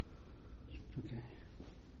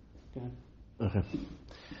Okay.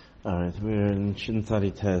 Alright, we're in Shin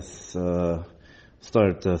Tzadi Tes,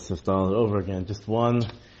 start Sifdal over again. Just one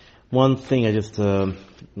thing I just was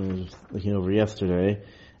looking over yesterday.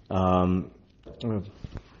 We'll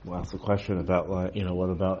ask a question about, what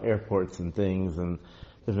about airports and things and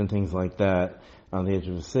different things like that on the edge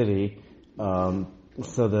of the city.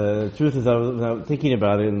 So the truth is, I was thinking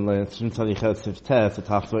about it in Shin Tzadi Tes, it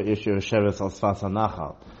talks about Yeshua Sheves al Sfas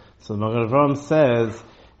HaNachal. So the Magen Avraham says,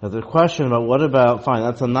 there's a question about what about, fine,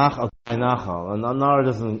 that's a dry nachal. And nar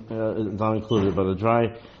is not included, but a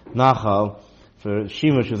dry nachal for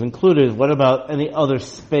shimush is included. What about any other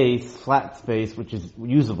space, flat space, which is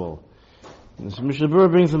usable? Mishnah Berurah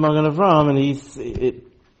brings the Magen Avraham, and he says,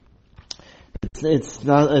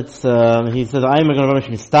 I'm Magen Avraham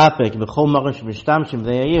shmistapek, b'chol makom shmishtamshim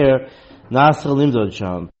b'nei nasr limdod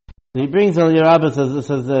sham. He brings El Yerabah,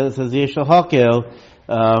 says Yeshua Hakel,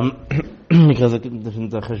 because of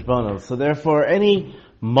different cheshbonos. So therefore, any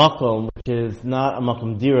makom which is not a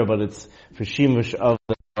makom dira, but it's for shimush of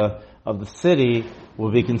the city,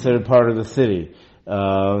 will be considered part of the city.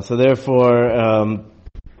 So therefore,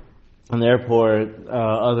 an airport,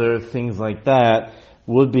 other things like that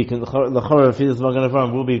would be the Magen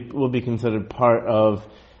will be considered part of,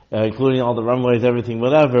 including all the runways, everything,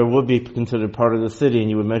 whatever, would be considered part of the city, and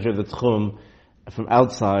you would measure the tchum from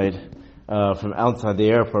outside the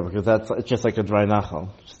airport, because it's just like a dry nachal.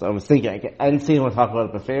 I was thinking, I didn't see anyone talk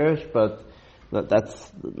about it beferish, but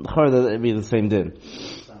that's hard that it'd be the same din. Is the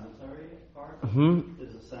cemetery part?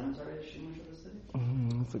 Is the cemetery a shimush of the city?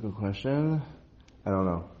 That's a good question. I don't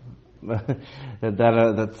know.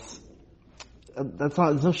 That's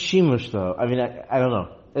not, there's no shimush though. I mean, I don't know.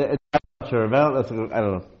 I'm not sure about, I don't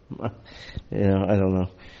know. I don't know.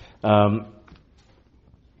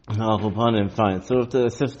 Fine. So if the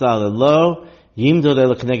sifdal low, yimdo de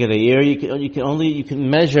l'kneged ha'ir, you can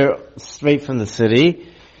measure straight from the city.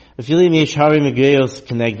 If you leave yeshari megayos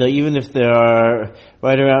connected, even if there are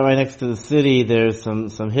right next to the city, there's some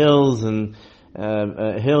hills and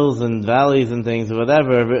valleys and things or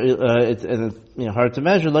whatever. It's hard to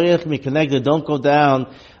measure. Lo yech mi connected. Don't go down.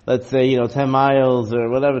 Let's say 10 miles or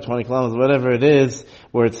whatever, 20 kilometers, whatever it is,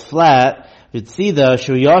 where it's flat. You'd see the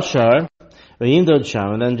shu yashar. And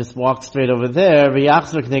then just walk straight over there,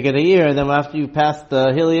 and then after you pass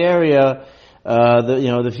the hilly area,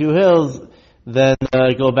 the few hills, then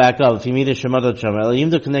go back up. If you meet a Shemada Chama, you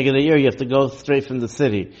have to go straight from the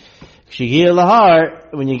city.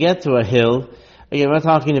 When you get to a hill, again, we're not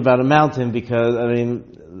talking about a mountain because,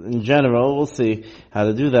 in general, we'll see how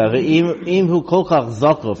to do that.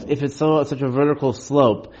 If it's such a vertical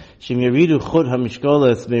slope, let's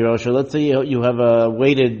say you have a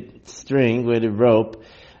weighted rope,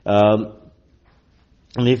 and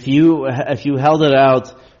if you held it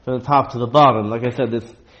out from the top to the bottom, like I said,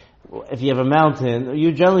 if you have a mountain,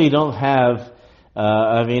 you generally don't have,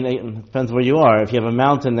 it depends where you are. If you have a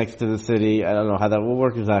mountain next to the city, I don't know how that will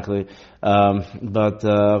work exactly, but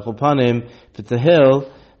if it's a hill,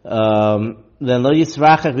 then lo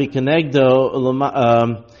yisrachach v'kenegdo,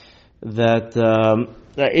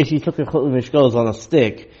 if you took a chut mishkos on a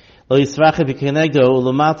stick, lo yisrachach v'kenegdo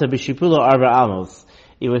ulamata b'shipulo arba amos,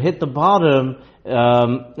 it would hit the bottom,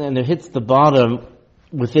 and it hits the bottom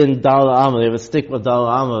within dal amos. They have a stick with dal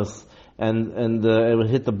amos, and it would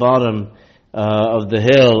hit the bottom of the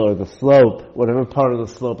hill or the slope, whatever part of the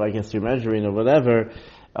slope I guess you're measuring or whatever.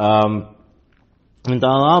 And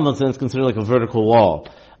dal amos, then it's considered like a vertical wall.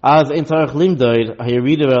 As in Tarach Limdoid,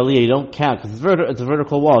 you don't count, because it's a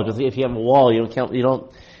vertical wall. Because if you have a wall, you don't count,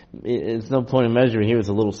 it's no point in measuring. Here it's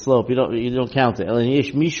a little slope, you don't count it. And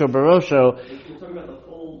Yesh Misho Barosho. You're talking about the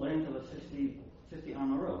full length of a 50 on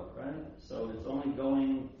the rope, right? So it's only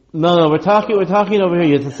going. No, we're talking over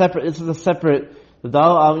here. This is a separate, your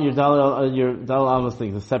Dal Amos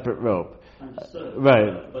thing is a separate rope. Understood.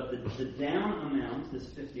 Right. But the down amount is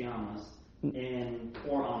 50 amos and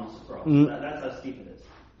 4 amos across. That's how steep it is.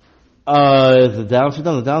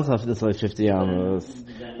 The downside is like 50 amos.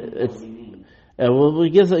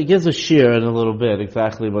 It gives a shear in a little bit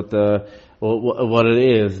exactly what it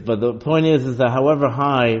is. But the point is that however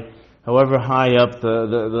high up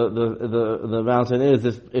the mountain is,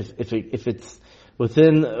 if it's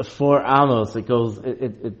within 4 amos, it goes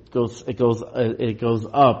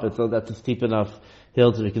up. So that's a steep enough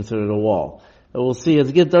hill to be considered a wall. But we'll see.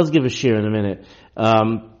 It does give a shear in a minute.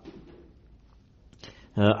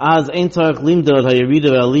 If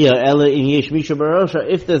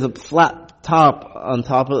there's a flat top on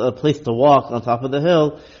top of a place to walk on top of the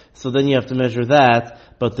hill, so then you have to measure that.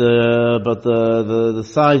 But the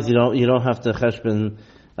sides you don't have to cheshbon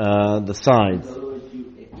the sides. In other words,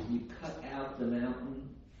 you cut out the mountain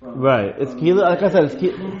from Right. It's kilo. Like I said, it's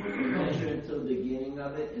kilo. Measure until the beginning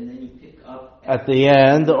of it, and then you pick up At the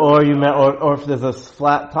end, or if there's a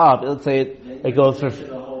flat top, let's say it goes for.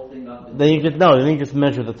 the whole thing up. Then you just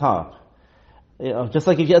measure the top. Just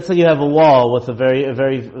like let's say you have a wall with a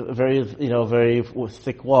very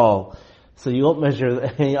thick wall, so you won't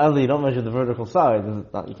measure. You don't measure the vertical side. You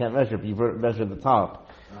can't measure, but you measure the top.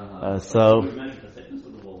 So. You measure the thickness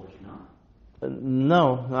of the wall, would you not?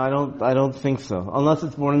 No, I don't think so. Unless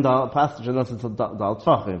it's more than passage, unless it's a dal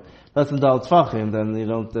tvachim. If it's a dal tvachim, then you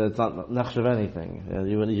don't. It's not nechshav anything.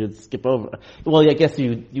 You'd skip over. Well, I guess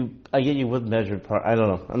you would measure part. I don't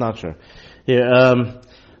know. I'm not sure. Here,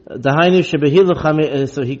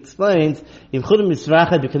 so he explains, if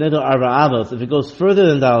it goes further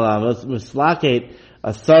than dal amos, mislaket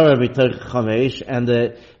asara b'toch chamesh, and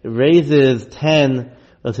it raises 10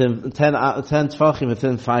 tvachim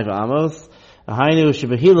within 5 amos. Hainu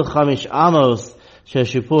shebehilu chamish amos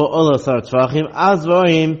sheshipur ola sar tvachim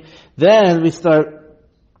azvoim. Then we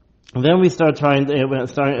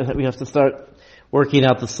have to start working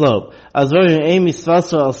out the slope. Azvoim emi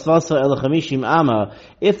svaso al svaso el chamishim ama.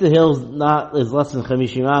 If the hill is less than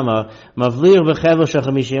chamishim ama, mavliu b'chevel shel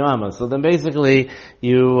chamishim ama. So then basically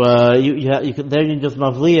you just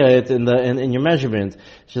mavliya it in your measurement.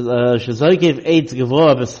 Shazoykev eitz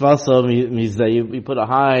gavoa b'svaso mizeh. You put a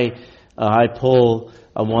high pole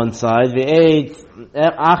on one side. V'eitz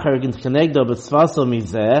acher kenegdo b'svaso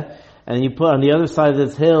mizeh. And you put on the other side of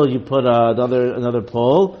this hill, you put another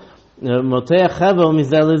pole. Moteach chevel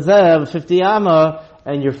mizeh lezeh 50 amma,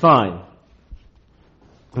 and you're fine.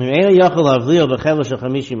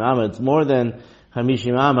 It's more than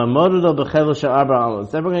 50 amma.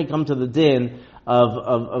 It's never going to come to the din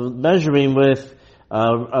of measuring with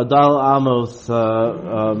a dal amos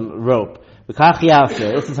rope.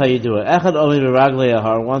 This is how you do it.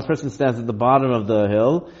 One person stands at the bottom of the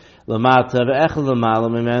hill, and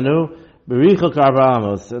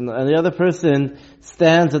the other person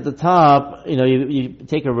stands at the top. You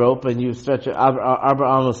take a rope and you stretch it arba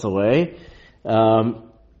amos away. The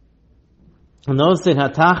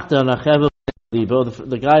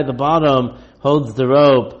guy at the bottom holds the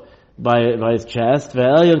rope by his chest,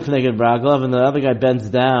 and the other guy bends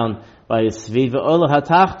down by his feet,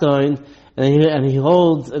 and he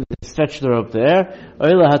holds and stretch the rope there.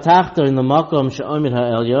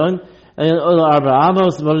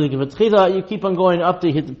 You keep on going up to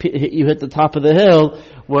you hit the top of the hill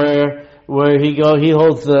where he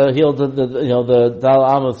holds the dal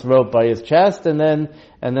amos rope by his chest, and then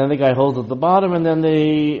the guy holds at the bottom, and then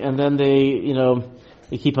they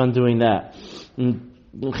keep on doing that.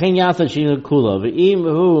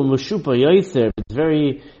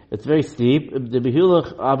 It's very steep. The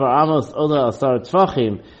behulach abar amos ola asar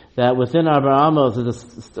tvachim, that within abar amos is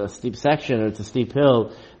a steep section, or it's a steep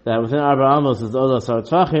hill, that within abar amos is ola asar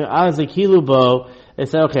tvachim. As a kilubo, they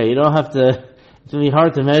say, okay, you don't have to. It's really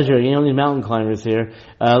hard to measure. You don't need mountain climbers here.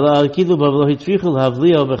 Kilubo v'lo hitrichul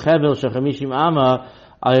havlio b'chevel shachamishim ama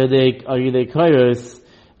ayudei koyros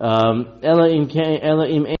ela im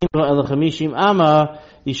einbo ela chamishim ama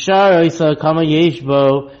yishar isa kama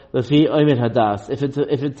yeshbo lefi oimed hadas. If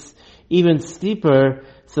it's even steeper,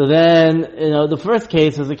 so then the first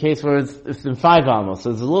case is a case where it's in 5 amos,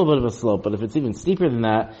 so it's a little bit of a slope. But if it's even steeper than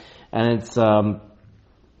that, and it's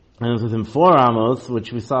within 4 amos,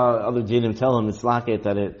 which we saw other dinim tell him it's laket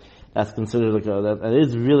that's considered that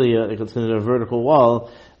is really considered a vertical wall.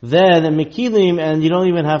 Then in mekilim, and you don't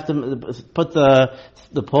even have to put the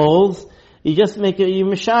poles. You just you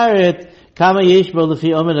mishar it. Kama yeshbo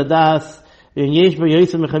lefi omed hadas.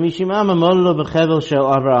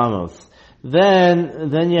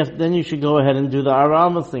 Then you should go ahead and do the arba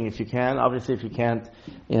amos thing if you can. Obviously, if you can't,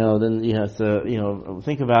 then you have to,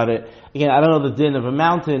 think about it. Again, I don't know the din of a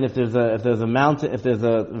mountain. If there's a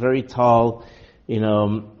very tall,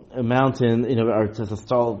 a mountain, or just a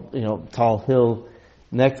tall hill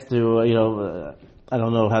next to, I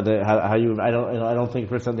don't know how you. I don't think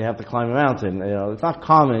personally they have to climb a mountain. It's not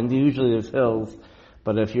common. Usually there's hills.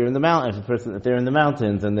 But if you're in the mountain, if they're in the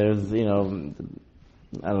mountains, and there's, I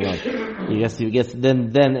don't know. You guess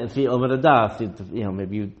then if you over the das,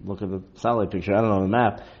 maybe you look at the satellite picture. I don't know the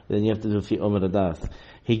map. Then you have to do fi over the das.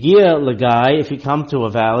 Higia lagai. If you come to a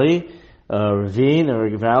valley, a ravine or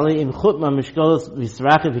a valley, in chutma mishkolos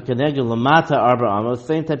misrachim v'kanegel lamata arba amos.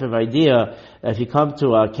 Same type of idea. If you come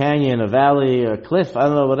to a canyon, a valley, a cliff, I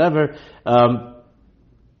don't know, whatever.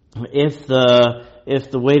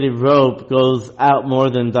 If the weighted rope goes out more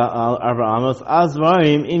than arba amos,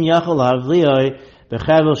 azvarim im yachol havliyoi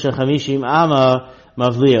bechevel shechamishim ama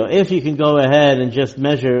mavlio. If you can go ahead and just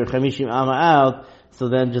measure chamishim ama out, so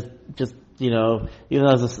then just even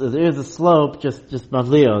though there is a slope, just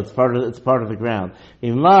mavlio, it's part of the ground.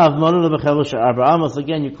 In lav, mono lebechel arba amos,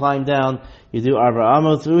 again, you climb down, you do arba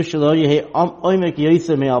amos, ushalo yehi oimek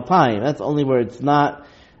yoser me'alpayim. That's only where it's not,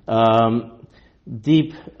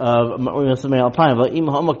 deep, yoser me'alpayim. But im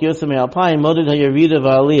homak yoser me'alpayim, moded hayarida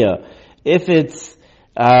v'aliyah. If it's,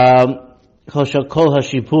 kol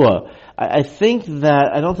hashipua. I think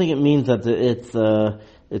that, I don't think it means that it's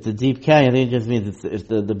a deep canyon. I think it just means if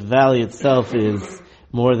the valley itself is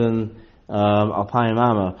more than, alpayim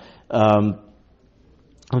amma.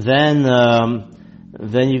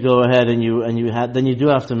 Then you go ahead and then you do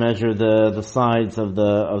have to measure the sides of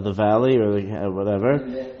the valley or whatever.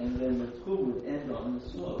 And then the tchum would end on the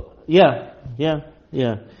slope. Yeah.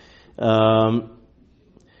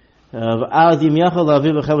 ואז אם יכול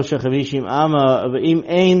להביא בחבל של 50 אמה, ואם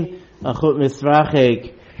אין החוט מסרחק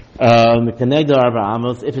מכנגד 4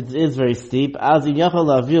 אמות, if it is very steep, אז אם יכול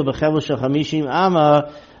להביא בחבל של 50 אמה,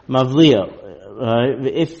 מבליע.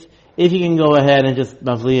 If you can go ahead and just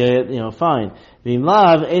מבליע it, fine. ואם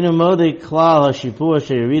לאו, אינו מודד כלל השיפוע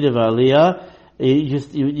של ירידה ועלייה,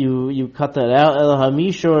 you cut that out, אלא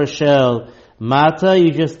המישור של מטה,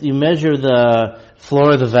 you measure the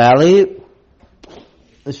floor of the valley,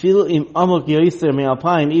 even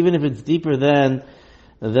if it's deeper than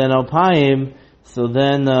alpayim, so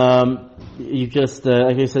then you just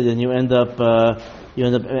like I said, then you end up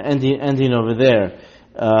ending over there.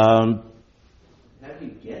 How do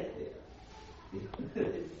you get there?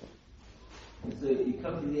 So you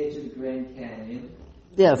come to the edge of the Grand Canyon.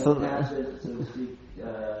 Yeah. So you have to, so to speak,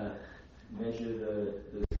 measure the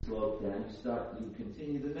slope down. You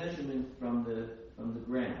continue the measurement from the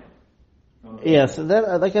ground. Yeah, so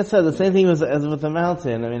that, like I said, the same thing as with the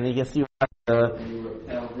mountain. I mean, I guess you have to, you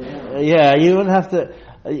wouldn't have to,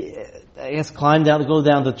 I guess, go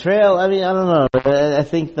down the trail. I mean, I don't know. I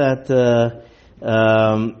think that,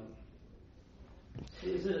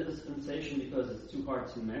 is it a dispensation because it's too hard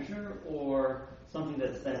to measure, or something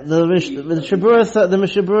that's the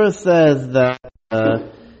Mishabura says that,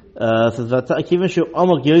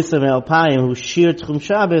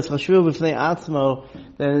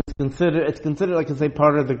 then it's considered like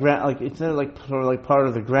part of the ground, like it's like part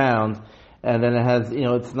of the ground, and then it has,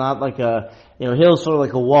 it's not like a, hill's sort of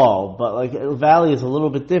like a wall, but like a valley is a little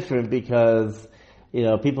bit different because,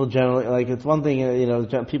 people generally, like it's one thing,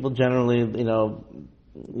 people generally,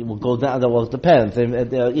 will go down, well it depends,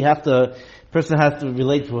 person has to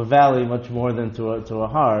relate to a valley much more than to a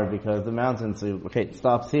har, because the mountains, okay, it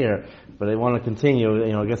stops here, but they want to continue,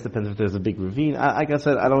 I guess it depends if there's a big ravine. Like I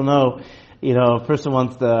said, I don't know, a person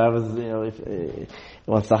wants to,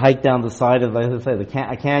 wants to hike down the side of, like I say,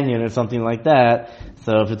 a canyon or something like that,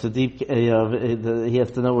 so if it's a deep, he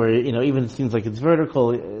has to know where, even if it seems like it's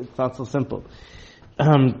vertical, it's not so simple.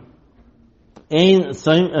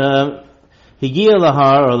 Higia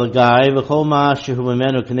lahar or lagay v'chol ma shehu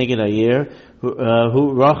memenu k'neged hayir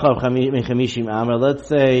hu rachav mechamishim amar. Let's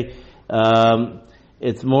say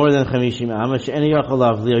it's more than 50 amar. She'eni yachol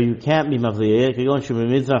lavliya. You can't be mavliya. If you're going to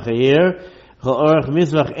mizrach hayir, orach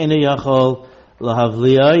mizrach eni yachol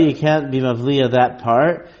lahavliya. You can't be mavliya that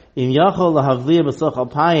part. Im yachol lahavliya b'soch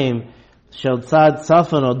alpayim shel tzad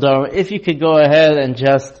safan or dar. If you could go ahead and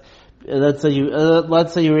just let's say you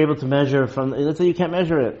were able to measure let's say you can't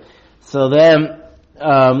measure it. So then,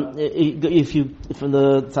 if you, from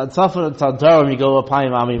the Tzad Safar and Tzad Daram, you go up high,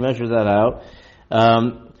 you measure that out.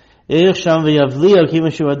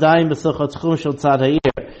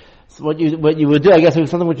 So what you would do, I guess, it was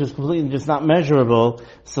something which was completely just not measurable.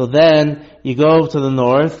 So then, you go to the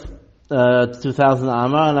north, 2,000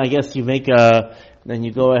 amma, and I guess you then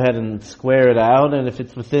you go ahead and square it out, and if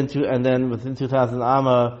it's within 2,000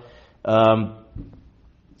 amma,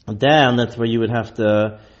 down, that's where you would have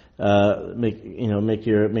to, make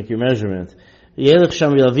your measurement. Since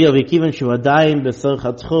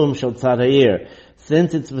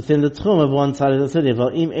it's within the tchum of one side of the city,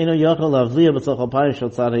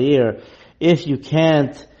 if you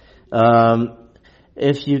can't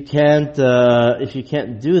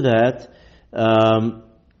do that,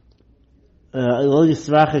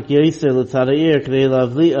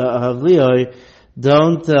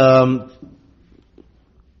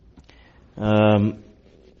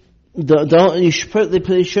 you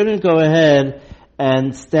shouldn't go ahead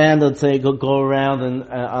and stand, let's say, go around and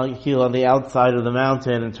on the outside of the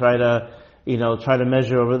mountain and try to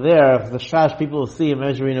measure over there. If the shash, people will see you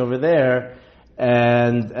measuring over there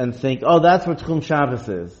and think, oh, that's where Tchum Shabbos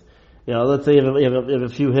is. Let's say you have a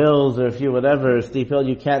few hills or a few whatever, steep hill,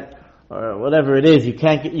 you can't, or whatever it is, you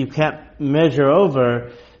can't measure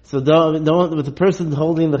over. So don't, with the person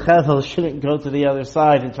holding the chevel shouldn't go to the other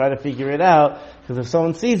side and try to figure it out, because if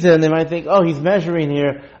someone sees it, they might think, oh, he's measuring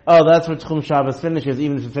here, oh, that's where Tchum Shabbos finishes,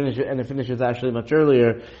 even if it finishes actually much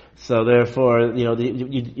earlier. So therefore,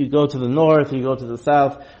 you go to the north, you go to the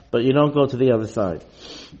south, but you don't go to the other side.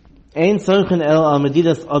 Ein soichen el al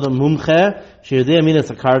medidas adam mumche, sheyodei midas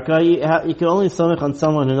akarka. You can only soich on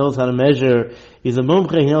someone who knows how to measure. He's a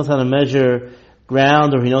mumche, he knows how to measure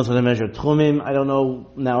ground, or he knows how to measure tchumim. I don't know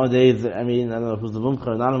nowadays, I don't know who's the mumche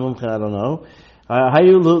or not a mumche, I don't know.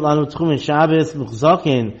 Hayu lanu tchumin Shabbos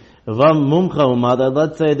muchzakin, vam mumche umada.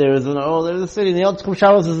 Let's say there's a city, the old tchum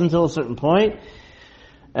Shabbos is until a certain point,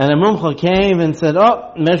 and a mumche came and said,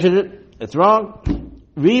 oh, measured it, it's wrong.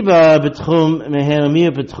 Riba betchum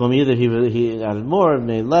meheramia betchum. Either he added more,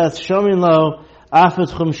 made less. Shomin lo af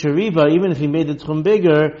betchum sheriba. Even if he made the tchum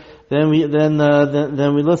bigger, then we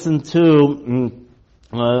listen to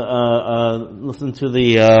the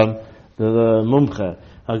mumche.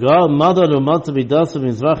 Hagal madar umalta bidasu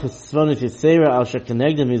mizrach tzvon yisera al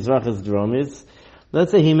shekeneged mizrach dromis.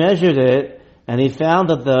 Let's say he measured it and he found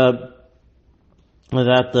that the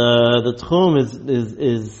tchum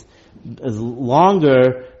is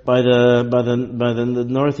longer by the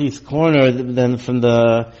northeast corner than from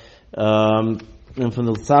the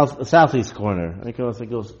southeast corner. I think it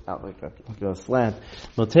goes out like that, like a slant.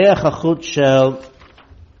 Moteach hachut shel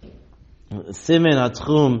simen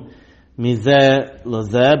atchum mizeh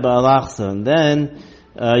lozeh ba'alachsa. And then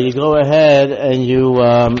you go ahead and you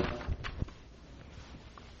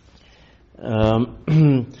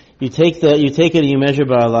take it and you measure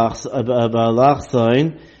ba'alachsa.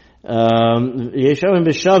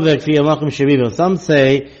 Some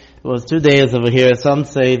say it was 2 days over here. Some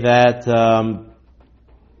say that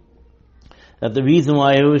the reason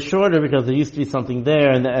why it was shorter because there used to be something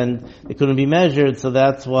there and it couldn't be measured, so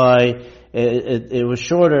that's why it was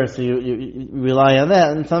shorter. So you rely on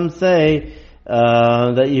that. And some say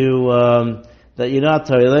that you're not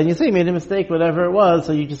Torah. And you say you made a mistake, whatever it was.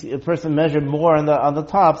 So a person measured more on the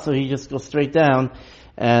top, so he just goes straight down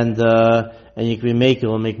and you can make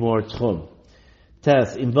more tchum.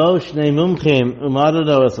 Test. In both shnei mumchim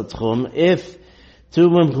umadado as a tchum. If two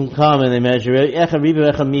mumchim come and they measure it, echa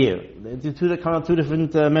riba echa mir. They come out two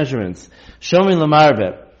different measurements. Shomin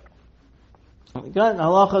lamarbe. Got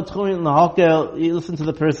halacha tchumin lahakel. You listen to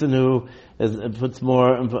the person who puts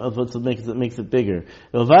more, makes it bigger.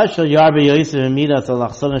 As long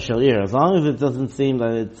as it doesn't seem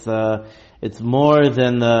that it's more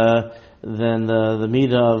than the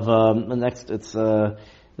midah of next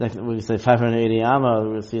we say 580 amma.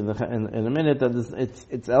 We'll see in a minute that it's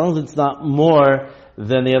as long as it's not more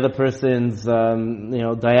than the other person's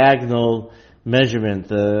diagonal measurement,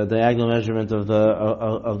 the diagonal measurement of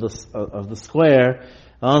the square.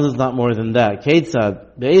 As long as it's not more than that.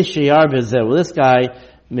 Ketzad be'eshiyar bezeh. Well, this guy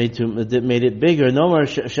made it bigger. No more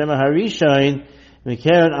shema harishain. We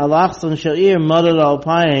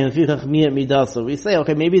say,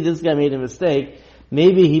 okay, maybe this guy made a mistake.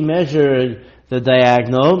 Maybe he measured the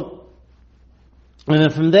diagonal, and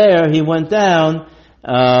then from there he went down.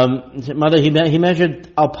 He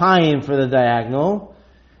measured alpine for the diagonal,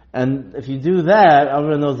 and if you do that,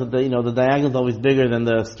 everyone knows that the diagonal is always bigger than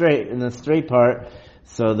the straight part.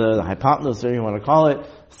 So the hypotenuse, whatever you want to call it.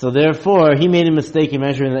 So therefore, he made a mistake in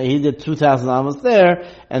measuring that. He did 2,000 amos there,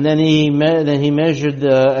 and then he measured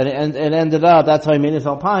and ended up. That's how he made his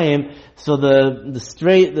alpayim. So the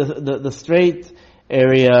straight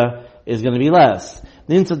area is going to be less.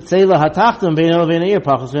 And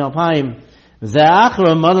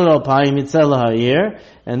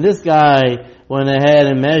this guy went ahead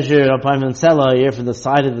and measured alpayim and selah here from the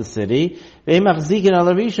side of the city. But we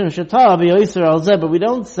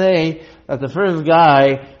don't say that the first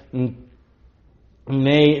guy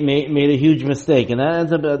made a huge mistake, and that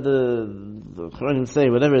ends up the Chaim say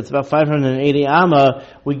whatever. It's about 580 amma.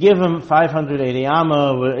 We give him 580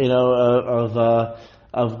 amma,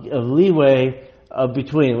 of leeway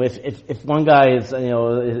between. If one guy is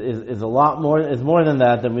a lot more, is more than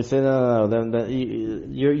that, then we say no. Then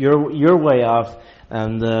you're way off,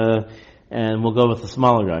 and we'll go with the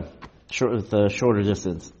smaller guy. With the shorter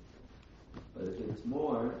distance. But if it's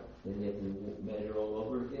more, then you have to measure all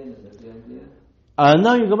over again. Is that the idea?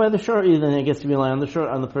 No, you go by the short. Then I guess you rely on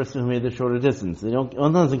the person who made the shorter distance.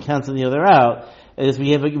 One doesn't cancel the other out. Is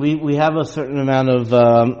we have a certain amount of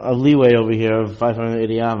leeway over here of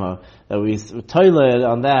 580 amma that we toilet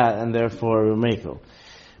on that, and therefore we make it. You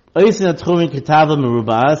make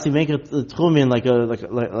a tchumin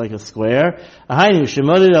like a square.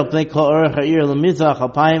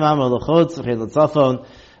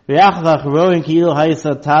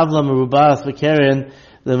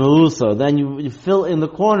 the meuso. Then you fill in the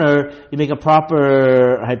corner, you make a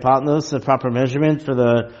proper hypotenuse, a proper measurement for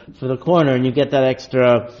the corner, and you get that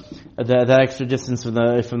extra distance from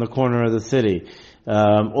the corner of the city.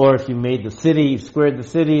 Or if you made the city, you squared the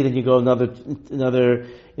city, then you go another,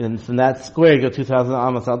 and from that square you go 2,000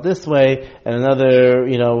 amos out this way, and another,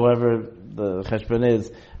 whatever the cheshbon is,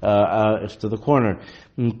 to the corner.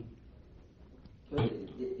 But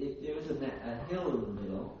if there was a hill in the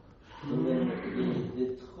middle, so then the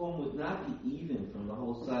tchum would not be even from the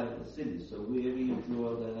whole side of the city. So wherever you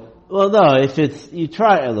draw the... Well, no, if you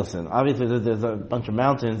try, listen, obviously there's a bunch of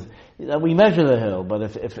mountains, we measure the hill, but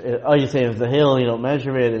if you say if the hill, you don't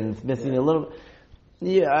measure it and it's missing a little,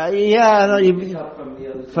 no,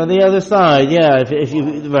 from the other side, if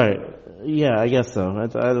you, right. Yeah, I guess so. I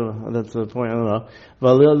don't know. That's the point. I don't know.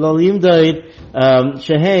 But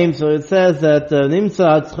Chaim. So it says that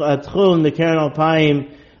Nimsa Atchum the Keren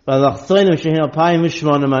Alpayim Valachsoinim Shehin Alpayim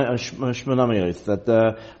Mishmonamayos.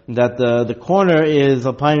 That the corner is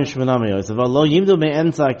Alpayim Mishmonamayos. V'lo Yimdu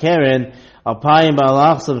me'emtza Keren Alpayim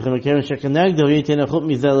Balachsov Keren Shekenegdo Yitin Achut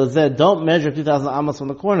Mizel Zed. Don't measure 2,000 amos from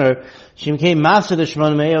the corner. She became master the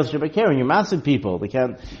Shmonamayos Shebekeren. You're massive people. They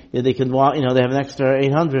can walk. They have an extra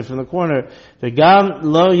 800 from the corner. V'gam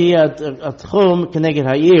lo yiyat atchum keneged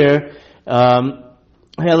ha'ir.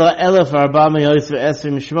 Helo elef arba mayos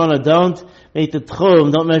ve'esrim shmona. Don't make the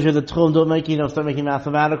tchum. Don't measure the tchum. Don't make start making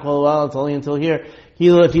mathematical. Well, it's only until here.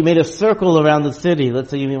 If you made a circle around the city, let's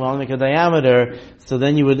say you want to make a diameter, so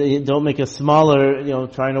then don't make a smaller,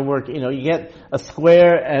 trying to work, you get a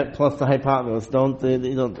square plus the hypotenuse.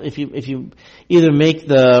 If you either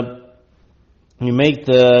you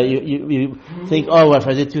think, if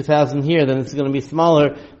I did 2,000 here, then it's going to be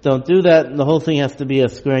smaller. Don't do that. The whole thing has to be a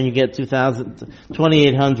square, and you get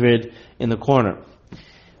 2,800 in the corner.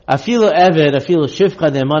 Afilu shifcha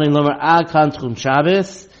de'emanin lomer akan tchum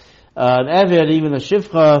Shabbos. An Eved, even a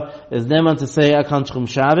Shifcha, is neman to say Akan Tchum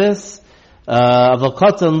Shabbos. But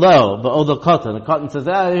Cotton low, but the Cotton. The Cotton says,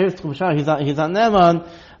 here's Tchum Shabbos, he's on neman.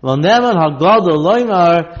 Well, neman hagadol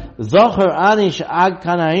loymar, zocher ani she'ag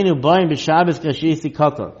kana'inu boim b'Shabbos kashisi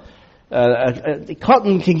Cotton.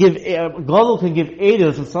 Cotton can give, Gadol can give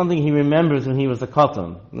edus of something he remembers when he was a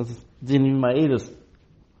Cotton. This is in my edus.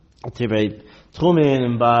 To by Trumin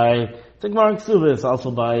and by Tigmar Ksubis,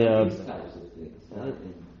 also by,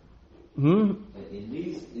 In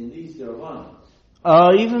these there are ones.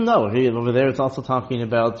 Even though over there it's also talking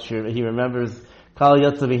about he remembers Kal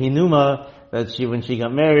Yatsa Hinuma, that when she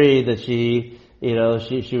got married, that she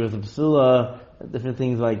was a psula, different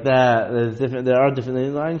things like that. There are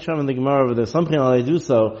different lines in the Gemara, but there's something I do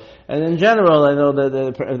so. And in general, I know that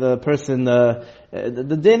the person, the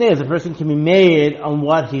din is a person can be made on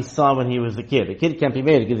what he saw when he was a kid. A kid can't be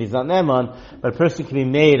made because he's not Neman, but a person can be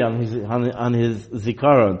made on his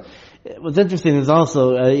zikaron. What's interesting is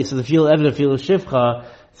also, so the field evident field of Shifcha,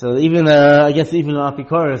 so even, I guess even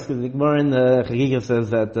Apikoros, because the Gemara in the Chagiga says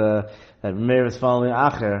that Meir is following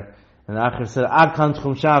Acher, and Acher said, Ad kan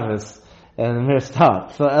tchum Shabbos, and Meir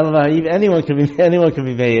stopped. So anyone can be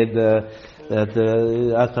made,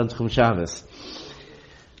 Ad kan tchum Shabbos.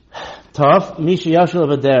 Tov, Misha Yashul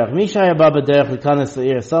B'derech. Misha Yabba B'derech L'kanes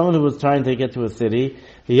L'ir. Someone who was trying to get to a city,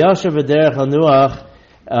 Yashul B'derech L'nuach,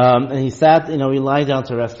 and he sat, he lied down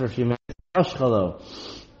to rest for a few minutes.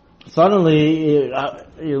 Suddenly,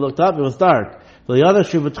 he looked up, it was dark. He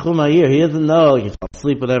doesn't know, he fell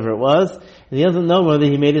asleep, whatever it was, and he doesn't know whether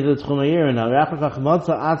he made it to the Tchum Ha'ir or not.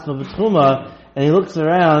 And he looks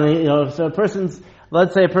around, so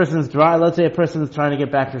let's say a person's trying to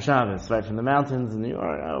get back to Shabbos, right, from the mountains, and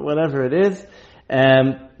whatever it is,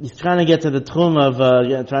 and he's trying to get to the Tchum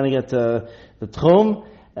trying to get to the Tchum,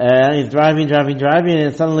 and he's driving,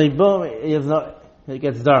 and suddenly, boom, it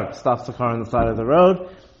gets dark, stops the car on the side of the road.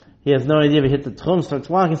 He has no idea if he hit the Tchum, starts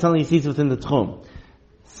walking, suddenly he sees within the Tchum.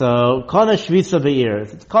 So, Kona Shvisa Be'ir.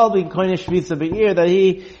 It's called being Kona Shvisa Be'ir, that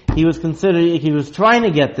he was trying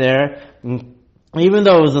to get there, even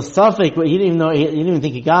though it was a suffix, but he didn't even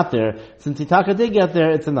think he got there. Since Hitaka did get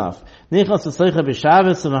there, it's enough. Nichos V'Sleicha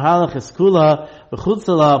B'Shabbos V'Mahalach Eskula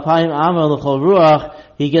V'Chutzala Apayim Amal L'Chol Ruach.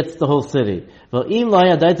 He gets the whole city. Let's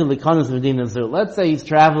say he's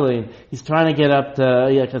traveling, he's trying to get up to,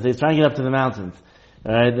 because he's trying to get up to the mountains.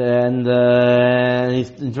 Alright, and he's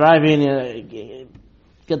driving,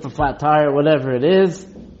 gets a flat tire, whatever it is.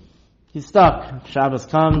 He's stuck. Shabbos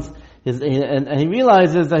comes, and he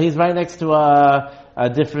realizes that he's right next to a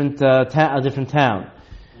different town.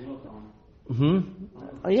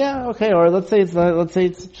 Yeah, okay, or let's say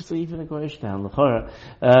it's just even a Goyish town.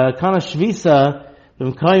 Kana Shvisa, So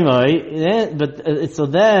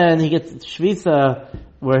then he gets shvisa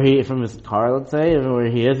where he, from his car, let's say, where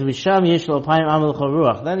he is. Then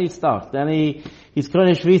he's stuck. Then he's going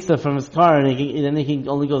to shvisa from his car, and then he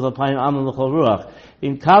only goes alpayim amal l'chol ruach.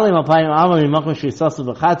 In kalim alpayim amal mimakom shvisasu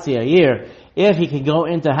b'chatzi a year, if he can go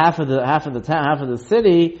into half of the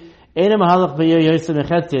city, he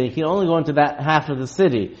can only go into that half of the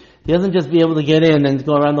city. He doesn't just be able to get in and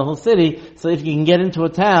go around the whole city. So if he can get into a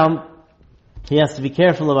town, he has to be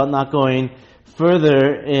careful about not going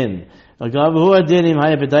further in. Let's say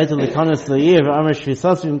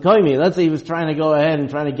he was trying to go ahead and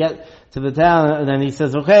trying to get to the town, and then he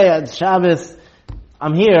says, okay, at Shabbos,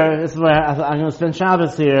 I'm here, this is where I'm going to spend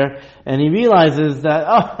Shabbos here, and he realizes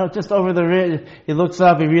that, just over the ridge, he looks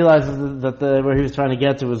up, he realizes that where he was trying to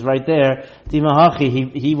get to was right there. He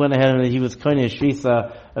went ahead and he was koine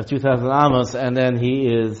shvisa of 2,000 amos, and then he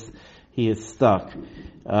is stuck.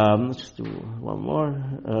 Let's just do one more.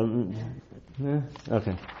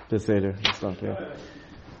 Okay, this later. Stop here.